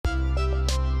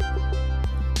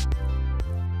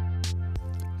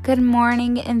Good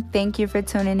morning, and thank you for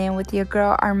tuning in with your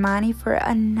girl Armani for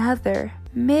another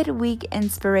midweek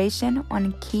inspiration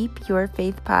on Keep Your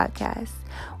Faith podcast.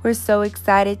 We're so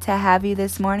excited to have you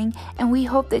this morning, and we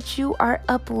hope that you are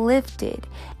uplifted,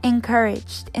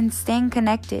 encouraged, and staying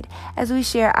connected as we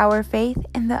share our faith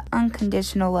in the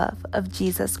unconditional love of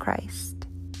Jesus Christ.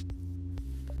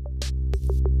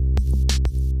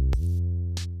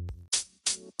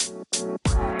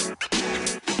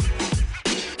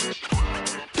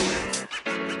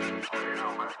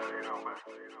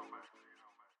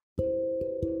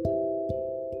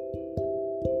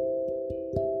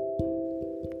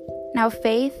 Now,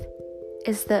 faith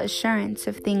is the assurance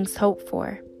of things hoped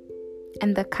for,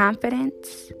 and the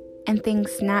confidence in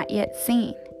things not yet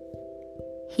seen.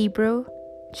 Hebrew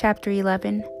chapter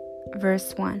 11,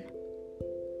 verse 1.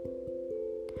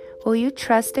 Will you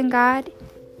trust in God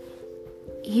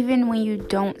even when you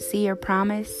don't see your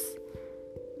promise,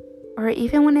 or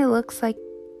even when it looks like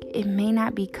it may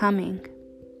not be coming?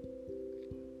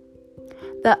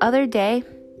 The other day,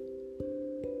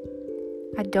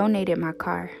 I donated my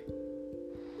car.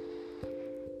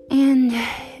 And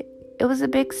it was a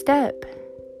big step.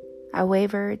 I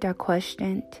wavered, I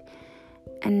questioned,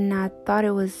 and I thought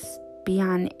it was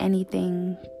beyond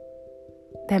anything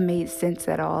that made sense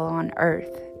at all on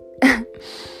earth.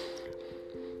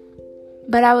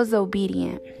 But I was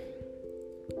obedient.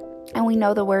 And we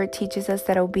know the word teaches us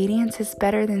that obedience is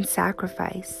better than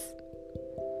sacrifice.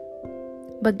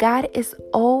 But God is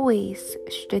always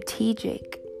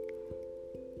strategic.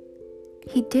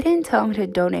 He didn't tell me to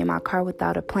donate my car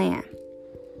without a plan.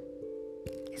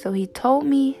 So he told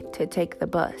me to take the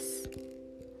bus.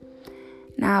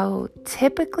 Now,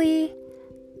 typically,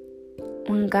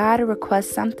 when God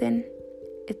requests something,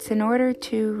 it's in order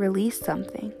to release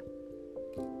something.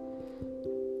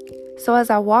 So as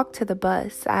I walked to the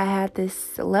bus, I had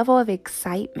this level of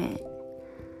excitement.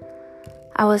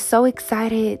 I was so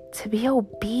excited to be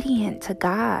obedient to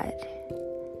God.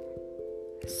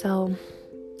 So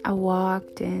I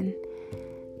walked and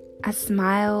I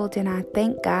smiled and I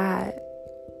thanked God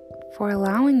for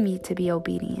allowing me to be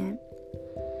obedient.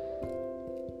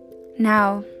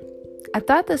 Now, I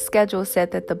thought the schedule said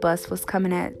that the bus was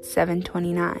coming at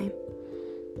 7:29.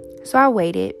 So I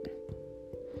waited.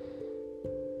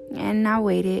 And I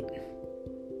waited.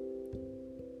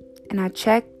 And I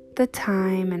checked the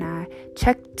time and I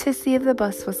checked to see if the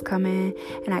bus was coming.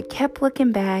 And I kept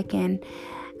looking back and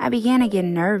I began to get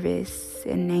nervous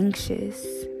and anxious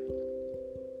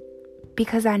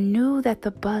because I knew that the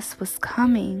bus was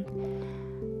coming,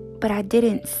 but I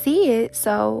didn't see it,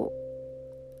 so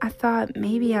I thought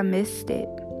maybe I missed it.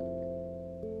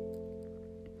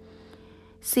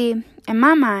 See, in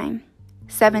my mind,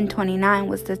 7:29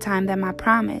 was the time that my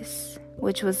promise,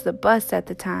 which was the bus at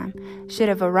the time, should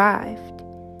have arrived.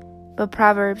 But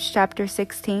Proverbs chapter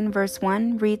 16, verse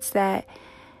 1 reads that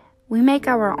we make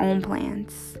our own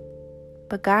plans,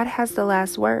 but God has the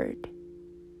last word.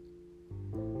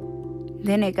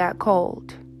 Then it got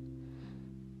cold.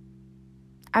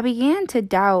 I began to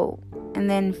doubt, and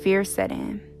then fear set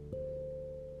in.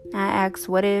 I asked,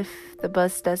 what if the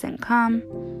bus doesn't come?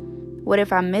 What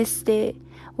if I missed it?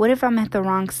 What if I'm at the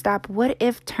wrong stop? What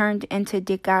if turned into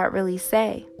did God really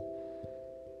say?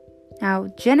 Now,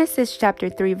 Genesis chapter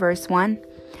 3, verse 1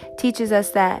 teaches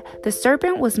us that the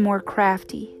serpent was more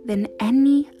crafty than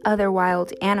any other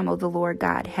wild animal the Lord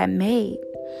God had made.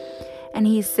 And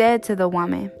he said to the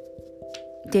woman,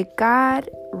 did God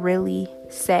really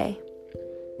say?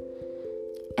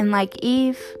 And like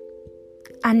Eve,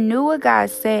 I knew what God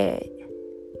said.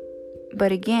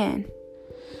 But again,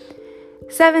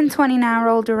 7:29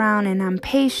 rolled around and I'm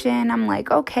patient. I'm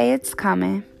like, okay, it's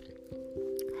coming.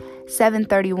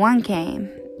 7:31 came.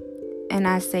 And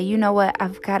I say, you know what?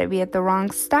 I've got to be at the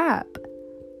wrong stop.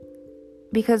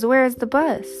 Because where is the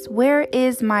bus? Where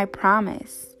is my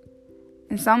promise?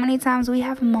 And so many times we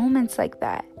have moments like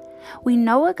that. We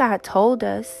know what God told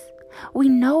us. We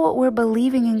know what we're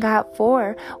believing in God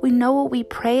for. We know what we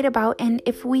prayed about. And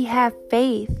if we have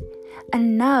faith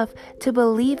enough to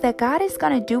believe that God is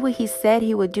going to do what he said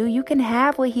he would do, you can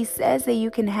have what he says that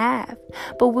you can have.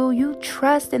 But will you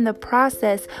trust in the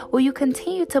process? Will you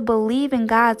continue to believe in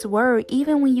God's word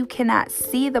even when you cannot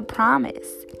see the promise?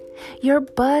 Your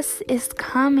bus is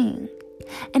coming.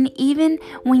 And even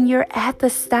when you're at the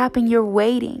stop and you're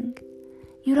waiting,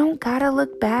 you don't gotta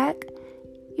look back.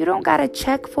 You don't gotta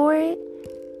check for it.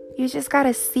 You just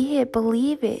gotta see it,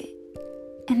 believe it,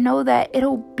 and know that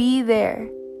it'll be there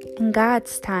in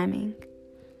God's timing.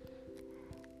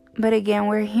 But again,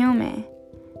 we're human.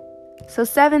 So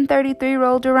 7:33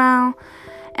 rolled around,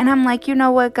 and I'm like, you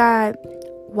know what, God?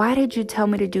 Why did you tell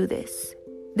me to do this?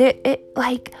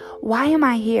 Why am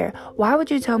I here? Why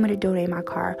would you tell me to donate my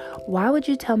car? Why would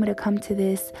you tell me to come to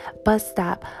this bus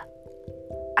stop?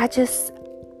 I just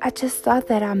thought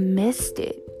that I missed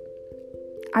it.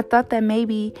 I thought that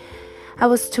maybe I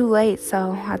was too late,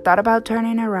 so I thought about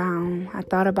turning around. I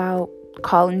thought about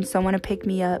calling someone to pick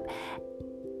me up.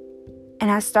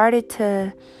 And I started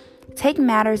to take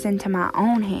matters into my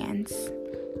own hands.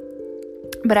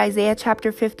 But Isaiah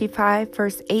chapter 55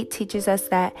 verse 8 teaches us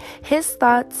that his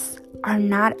thoughts are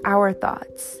not our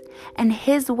thoughts, and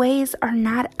his ways are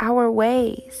not our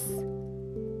ways.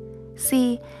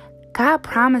 See, God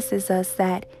promises us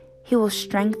that he will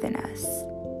strengthen us,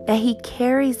 that he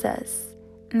carries us,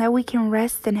 and that we can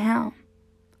rest in him.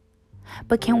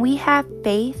 But can we have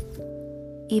faith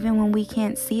even when we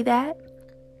can't see that?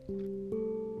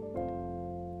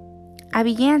 I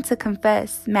began to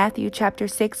confess Matthew chapter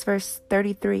 6 verse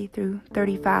 33 through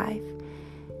 35.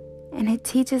 And it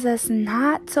teaches us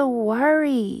not to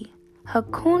worry.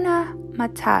 Hakuna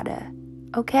Matata.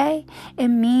 Okay? It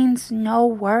means no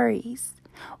worries.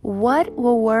 What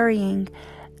will worrying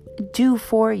do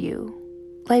for you?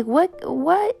 Like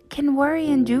what can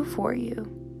worrying do for you?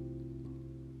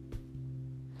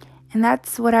 And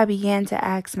that's what I began to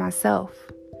ask myself.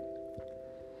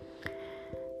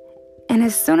 And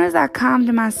as soon as I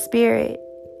calmed my spirit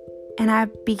and I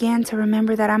began to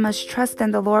remember that I must trust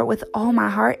in the Lord with all my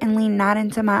heart and lean not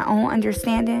into my own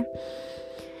understanding,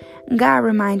 God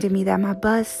reminded me that my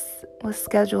bus was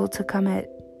scheduled to come at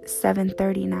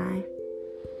 7:39.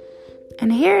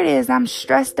 And here it is, I'm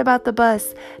stressed about the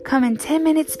bus coming 10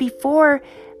 minutes before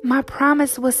my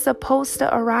promise was supposed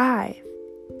to arrive.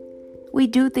 We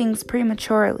do things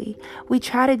prematurely. We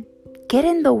try to get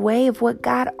in the way of what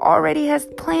God already has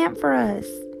planned for us.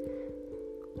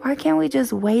 Why can't we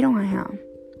just wait on him?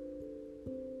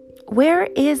 Where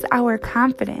is our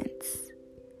confidence?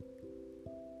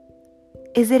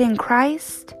 Is it in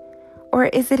Christ, or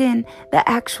is it in the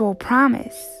actual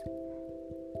promise?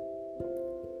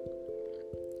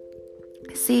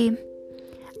 See,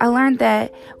 I learned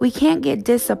that we can't get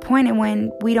disappointed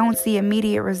when we don't see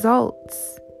immediate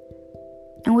results.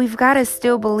 And we've got to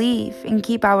still believe and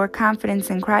keep our confidence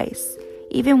in Christ,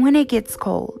 even when it gets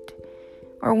cold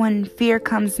or when fear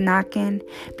comes knocking,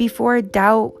 before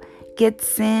doubt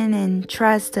gets in and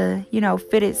tries to,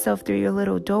 fit itself through your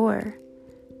little door.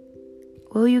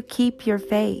 Will you keep your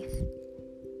faith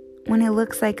when it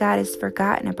looks like God has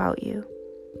forgotten about you?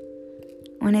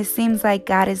 When it seems like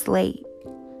God is late?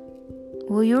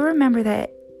 Will you remember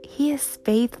that he is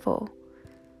faithful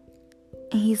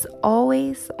and he's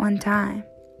always on time?